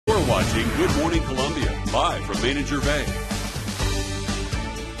watching Good Morning Columbia, live from Manager Bay.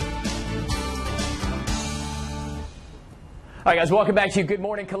 All right, guys, welcome back to Good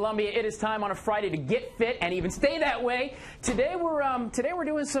Morning Columbia. It is time on a Friday to get fit and even stay that way. Today we're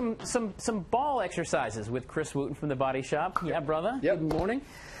doing some ball exercises with Chris Wooten from the Body Shop. Yeah, brother. Yep. Good morning.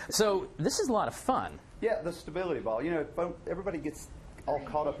 So this is a lot of fun. Yeah, the stability ball. You know, everybody gets all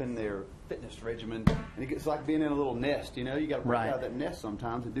caught up in their fitness regimen, and it gets like being in a little nest. You know, you got to break out of that nest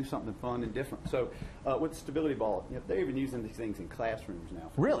sometimes and do something fun and different. So with the stability ball, you know, they're even using these things in classrooms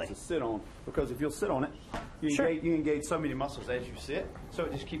now. Really? To sit on, because if you'll sit on it, you engage so many muscles as you sit. So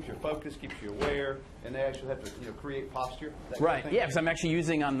it just keeps your focus, keeps you aware, and they actually have to create posture. Right. Yeah, because I'm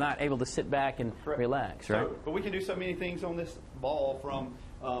actually I'm not able to sit back and relax. Right. So, but we can do so many things on this ball from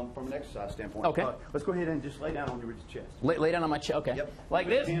an exercise standpoint. Okay. Let's go ahead and just lay down on your chest. Lay down on my chest. Okay. Yep. Like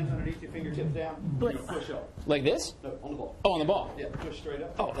this? Hands underneath your fingertips down. Push up. Like this? No, on the ball. Oh, on the ball. Yeah, push straight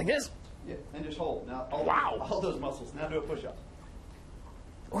up. Oh, like this? Yeah, and just hold. Now, all those muscles. Now do a push up.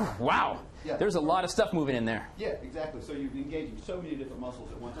 Wow. Yeah. There's a lot of stuff moving in there. Yeah, exactly. So you're engaging so many different muscles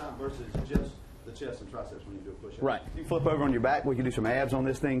at one time versus just the chest and triceps when you do a push up. Right. You flip over on your back. We can do some abs on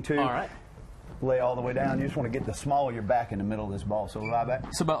this thing too. All right. Lay all the way down. You just want to get the small of your back in the middle of this ball. So lie back.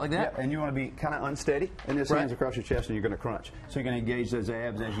 So about like that? Yeah, and you want to be kind of unsteady. And this hands across your chest, and you're going to crunch. So you're going to engage those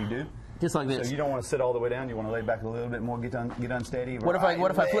abs as you do. Just like this. So you don't want to sit all the way down. You want to lay back a little bit more, get unsteady. What if I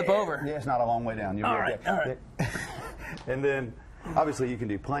flip over? Yeah, it's not a long way down. You'll all be right. okay. All right. And then, obviously, you can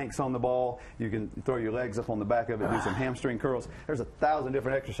do planks on the ball. You can throw your legs up on the back of it, do some hamstring curls. There's 1,000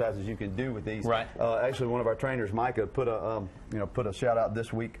 different exercises you can do with these. Right. Actually, one of our trainers, Micah, put a shout out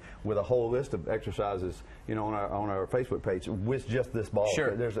this week with a whole list of exercises, on our Facebook page with just this ball.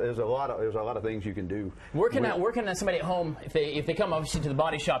 Sure. There's a lot of things you can do. Where can somebody at home, if they come obviously to the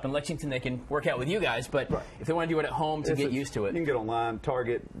Body Shop in Lexington, they can work out with you guys. But if they want to do it at home to get used to it, you can get online,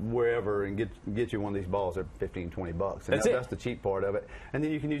 Target, wherever, and get you one of these balls. They're $15, $20. And that's the cheap part of it. And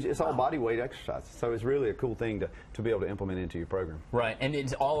then you can use it's all body weight exercises. So it's really a cool thing to be able to implement into your program. Right, and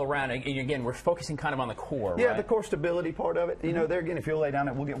it's all around. And again, we're focusing kind of on the core. Yeah, right? the core stability part of it. There again, if you'll lay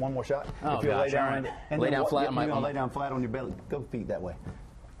down, we'll get one more shot. Oh, if you gosh, lay down, all right. and lay down flat on my. Lay down flat on your belly. Go feet that way.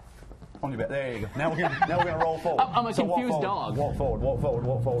 On your back. There you go. Now we're gonna roll forward. I'm a confused dog. Walk forward. Walk forward.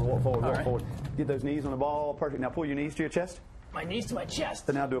 Walk forward. Walk forward. Walk forward. Get those knees on the ball. Perfect. Now pull your knees to your chest. My knees to my chest.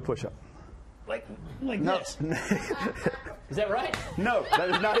 And now do a push up. Like this. Is that right? No, that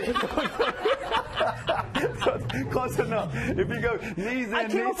is not it. Close enough. If you go knees in, I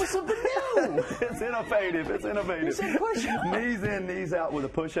came up with something new. It's innovative. It's innovative. You said push up. Knees in, knees out with a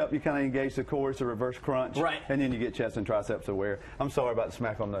push up. You kind of engage the core. It's a reverse crunch. Right. And then you get chest and triceps aware. I'm sorry about the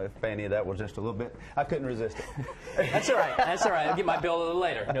smack on the fanny. That was just a little bit. I couldn't resist it. That's all right. That's all right. I'll get my bill a little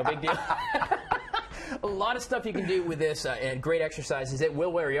later. No big deal. A lot of stuff you can do with this, and great exercises. It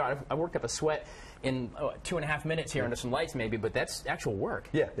will wear you out. I worked up a sweat in 2.5 minutes here under some lights maybe, but that's actual work.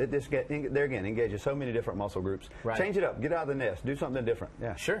 Yeah, there again, engages so many different muscle groups. Right. Change it up. Get out of the nest. Do something different.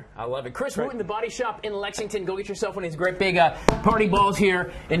 Yeah. Sure. I love it. Chris Wooten, the Body Shop in Lexington. Go get yourself one of these great big party balls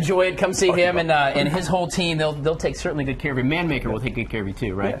here. Enjoy it. Come see him and his whole team. They'll take certainly good care of you. Manmaker will take good care of you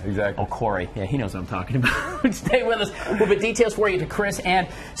too, right? Yeah, exactly. Oh, Corey. Yeah, he knows what I'm talking about. Stay with us. We'll put details for you to Chris and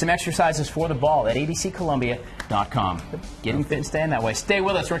some exercises for the ball at abccolumbia.com. Getting fit and staying that way. Stay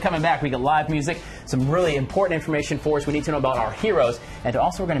with us. We're coming back. We got live music, some really important information for us. We need to know about our heroes, and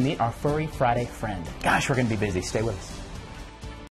also we're going to meet our Furry Friday friend. Gosh, we're going to be busy. Stay with us.